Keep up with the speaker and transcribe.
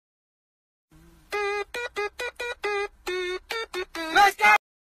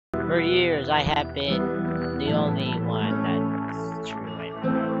For years, I have been the only one that's true right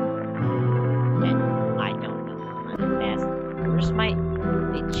now. And I don't know how fast. Where's my...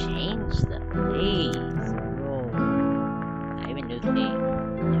 They changed the place. Bro. I even knew the name.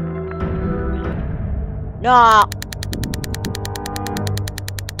 No!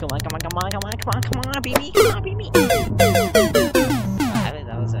 Come on, come on, come on, come on, come on, come on, baby, come on, baby. I think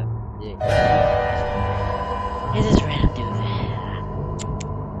that was a... Is this random, dude?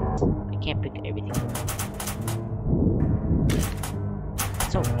 I can't pick everything up.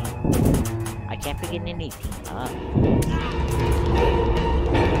 It's okay. I can't pick anything up.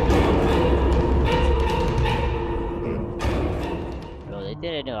 Bro, they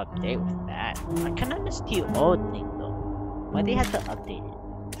did a new update with that. I kinda missed the old thing though. Why they had to update it?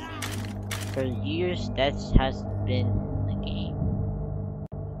 For years, that has been the game.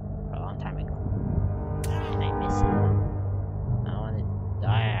 For a long time ago. And I miss it. I wanted to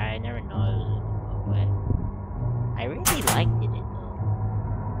die. I never know it was gonna go away. I really liked it though.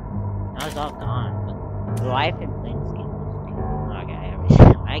 Now it's all gone. But bro, I've been playing this game. Okay,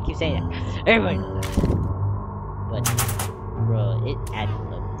 I keep saying that. Everybody knows that. But bro, it added an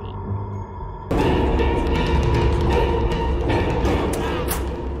update.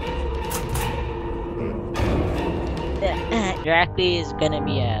 Directly is gonna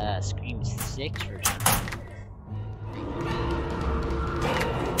be a Scream 6 version.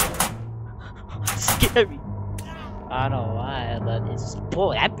 Scary. I don't know why, but it's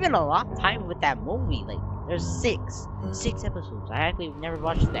boy. I've been a long time with that movie. Like, there's six episodes. I actually never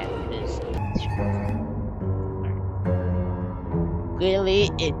watched that because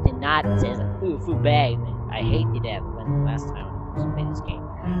clearly it did not say food bag. I hated that when last time I was playing this game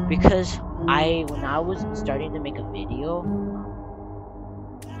because when I was starting to make a video,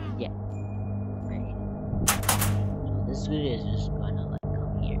 yeah, right. So this video is just gonna like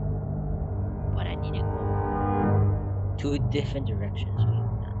come here, but I need to go 2 different directions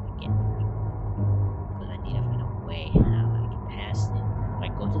again because I need to find a way how I can pass it.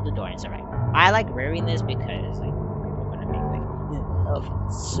 Like go to the door and it's alright. I like wearing this because like people are gonna make like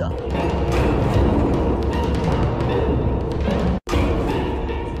elephants suck.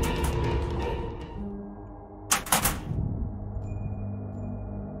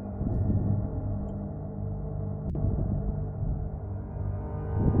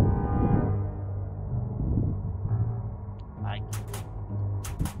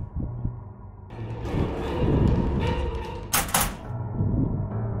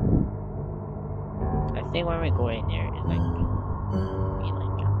 I think when we go in there, it's like be like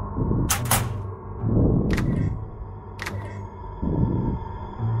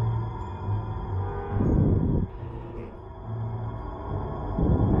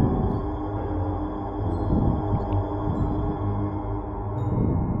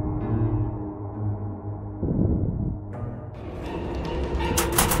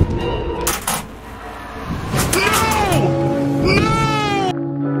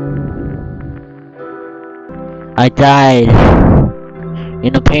I died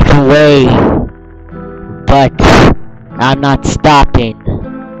in a painful way, but I'm not stopping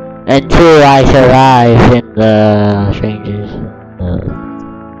until I survive in the strangers.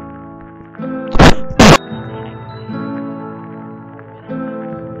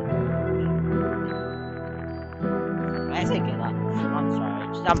 I say get up. I'm sorry,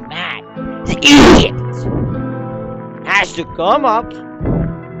 I'm mad. This idiot has to come up.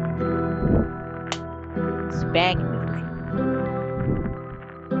 Bang me.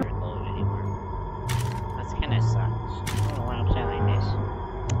 That's kinda sucks. I don't know why I'm saying like this.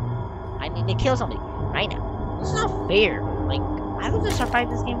 I need to kill somebody right now. This is not fair. Like, I would have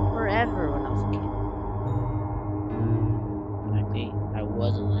survived this game forever when I was a kid. Actually, I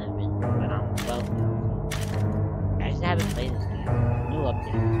was 11, but I'm 12 now. I just haven't played this game. New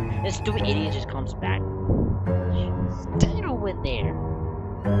update. This stupid idiot just comes back. Stay over there.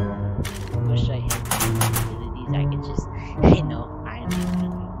 Wish I had I could just, you know, find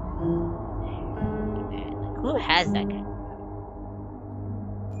like, who has that kind of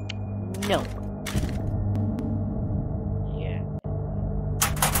power? No. Yeah.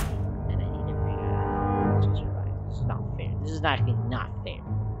 And I need to figure out how to survive. This is not fair. This is actually not fair.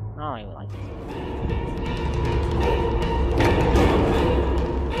 I don't even like this.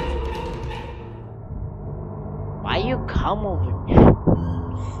 Why you come over here?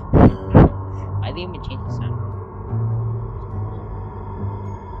 Why didn't even change the sound?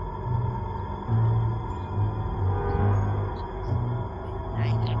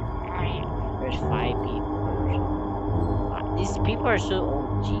 There's 5 people. These people are so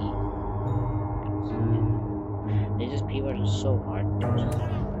OG. These just people are so hard to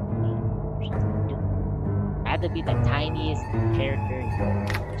or something. I had to be the tiniest character in the world.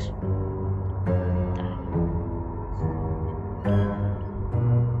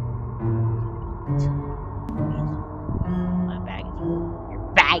 My bag is full. Your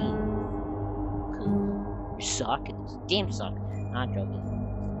bag is full. You suck. You damn suck. Not joking.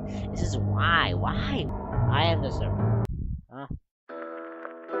 This is why. Why? I am the server. Huh?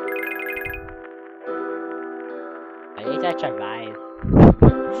 At least I survived.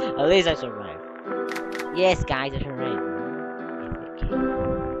 At least I survived. Yes, guys, I survived.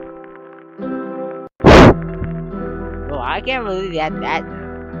 Bro, I can't believe that.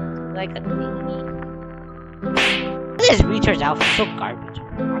 It's like a thingy. This Recharge Alpha is so garbage.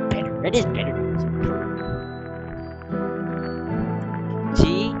 I'm better. Red is better than this.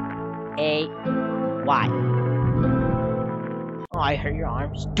 G-A-Y. Oh, I hurt your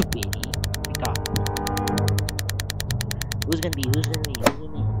arm, stupid. Pick up. Who's gonna be?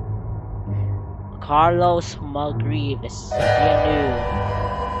 Carlos Malgreaves. I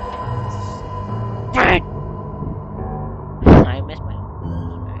missed my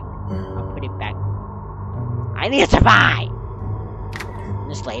back. I'll put it back. I need to survive!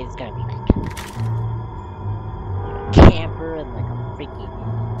 This lady is gonna be like a camper and like a freaking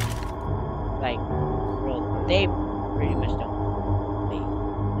like, bro, they pretty much don't play.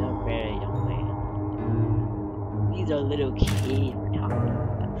 They don't play. These are little kids we're talking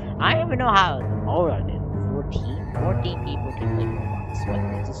about. I don't even know how old are they? 14 people can play Roblox. What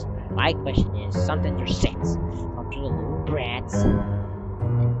is this? My question is, something are 6. Some to the little brats. And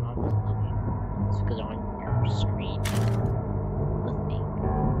I'm just loving it's because on your screen. Nothing.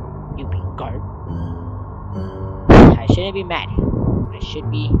 You be guard. I shouldn't be mad. I should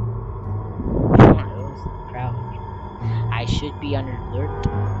be. I should be on alert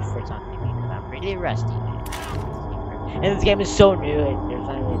for something because I'm really rusty. And this game is so new and there's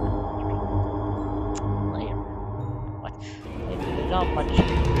not really player. What? There's not much. You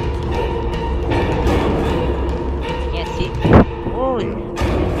can't see. Oh!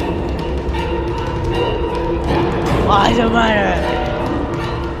 Why does it matter?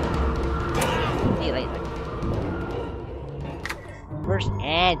 See you later. First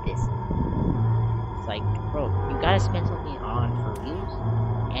and this. It's like, bro, you gotta spend something on for views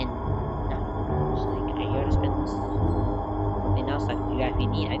and not for views. Like, I gotta spend this. Else like you actually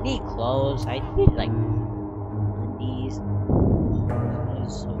need. I need clothes. I need like undies.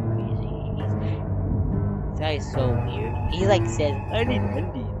 This is so crazy. This guy is so weird. He like says, I need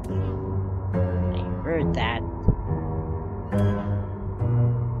undies. I heard that.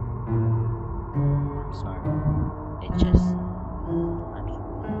 I'm sorry.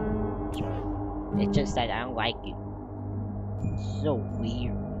 It's just that I don't like you. It's so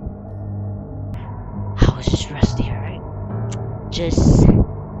weird. I was just rusty, alright? Just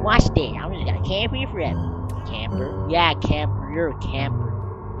watch that. I'm just gonna camp here forever. Camper? Yeah, camper. You're a camper.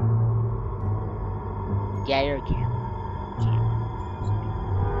 Yeah, you're a camper.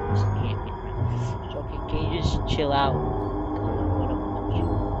 Just camping. So, okay, can you just chill out?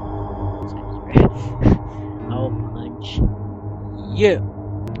 Cause I'm gonna punch you. I'll punch you.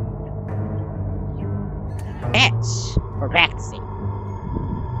 That's for practicing.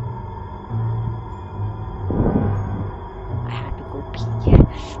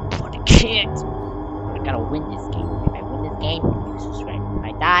 For the kids. I gotta win this game. If I win this game, you subscribe. If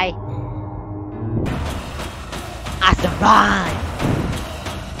I die, I survive.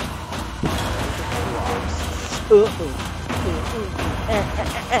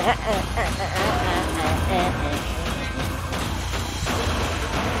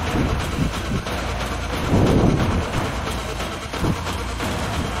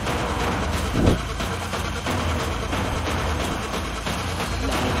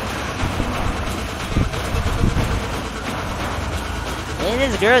 And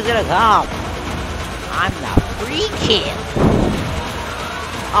this girl's gonna come. I'm the free kid.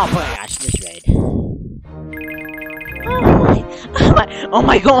 Oh my gosh, this raid. Oh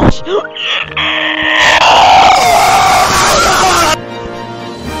my gosh. I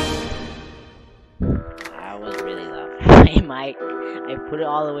was really loud. I put it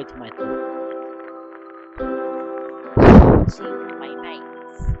all the way to my throat. See my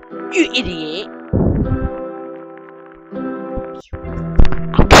mates. You idiot.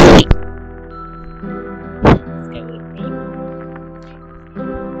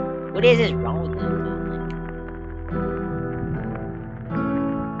 What is this wrong with them?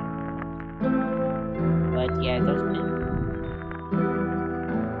 But yeah, those men.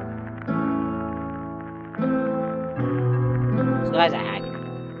 So guys, I hacked.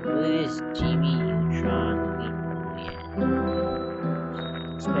 Who is GB Utron?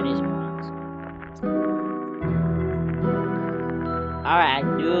 Spanish ones.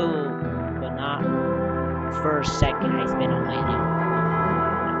 do, but not first, second. I spent on my new.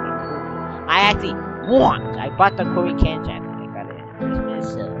 I actually won. I bought the Corey Can jacket. I got it at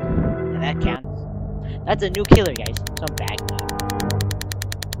Christmas, and that counts. That's a new killer, guys. Some bad guy.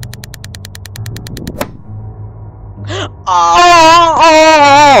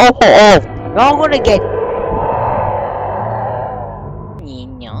 Oh! I'm gonna get.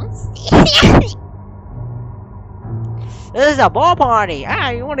 This is a ball party.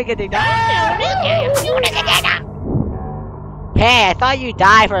 Ah, you wanna get the Hey, I thought you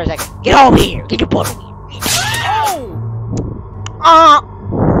died for a second. Get over here. Get your butt over here. Oh!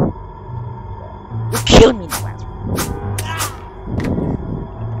 You killed me in the last one.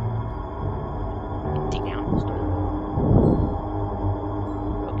 Take down this door.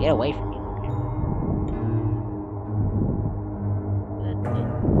 Bro, get away from me.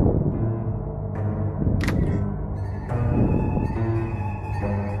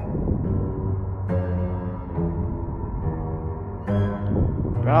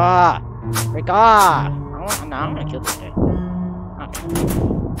 Bro, break off! I'm gonna kill this guy. Okay.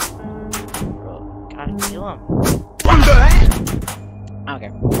 Bro, gotta kill him.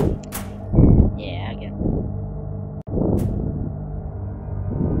 Okay. Yeah, I get him.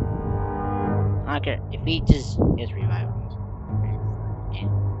 Okay, if he just gets revived.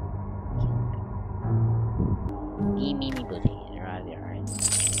 Me, buddy. They're out of there, alright?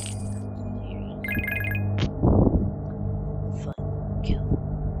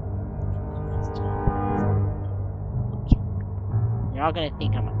 You're all gonna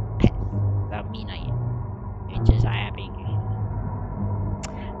think I'm a pet. That mean I am. It's just I have English.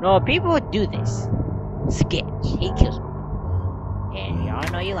 No, people would do this. Sketch. He kills me. And y'all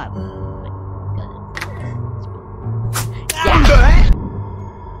know you love him. But yeah.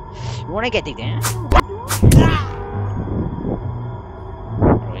 You wanna get the down?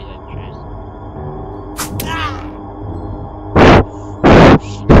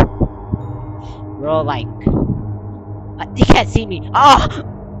 Bro, like. You can't see me. Oh!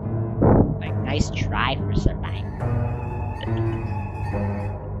 Like, nice try for surviving.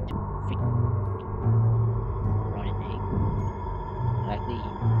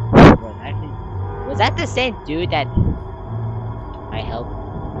 Was that the same dude that I helped?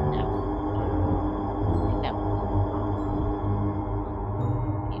 No. I think that was.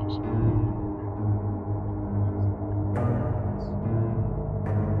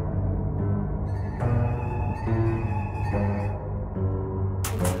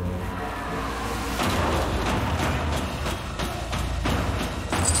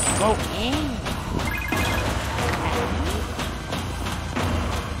 Go in.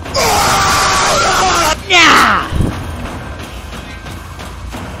 Yeah.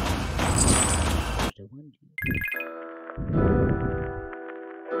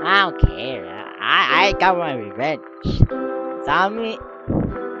 I don't care. I got my revenge. Zombie.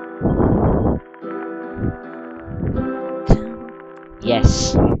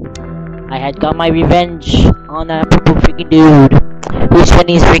 Yes. I had got my revenge on that purple freaking dude who's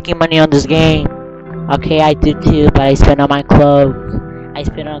spending his freaking money on this game. Okay, I do too, but I spent on my clothes. I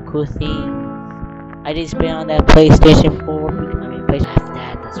spent on cool things. I didn't spend on that PlayStation 4. I mean, PlayStation after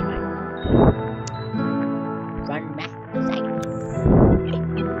that, that's right. Run back.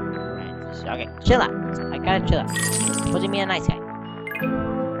 Okay, chill out. I gotta chill out. Supposed to be a nice guy.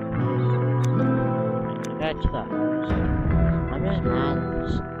 I gotta chill out. I'm really mad.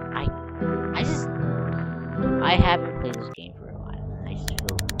 I haven't played this game for a while. I just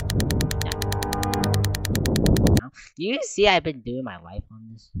feel down. Do you see I've been doing my life on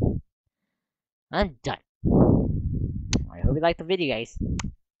this? I'm done. I hope you liked the video, guys.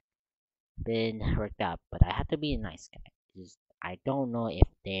 Been worked out, but I have to be a nice guy. Just, I don't know if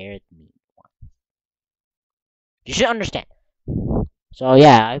they're the mean one. You should understand. So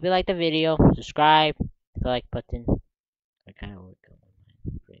yeah, I hope you liked the video. Subscribe, hit the like button. That kind of works.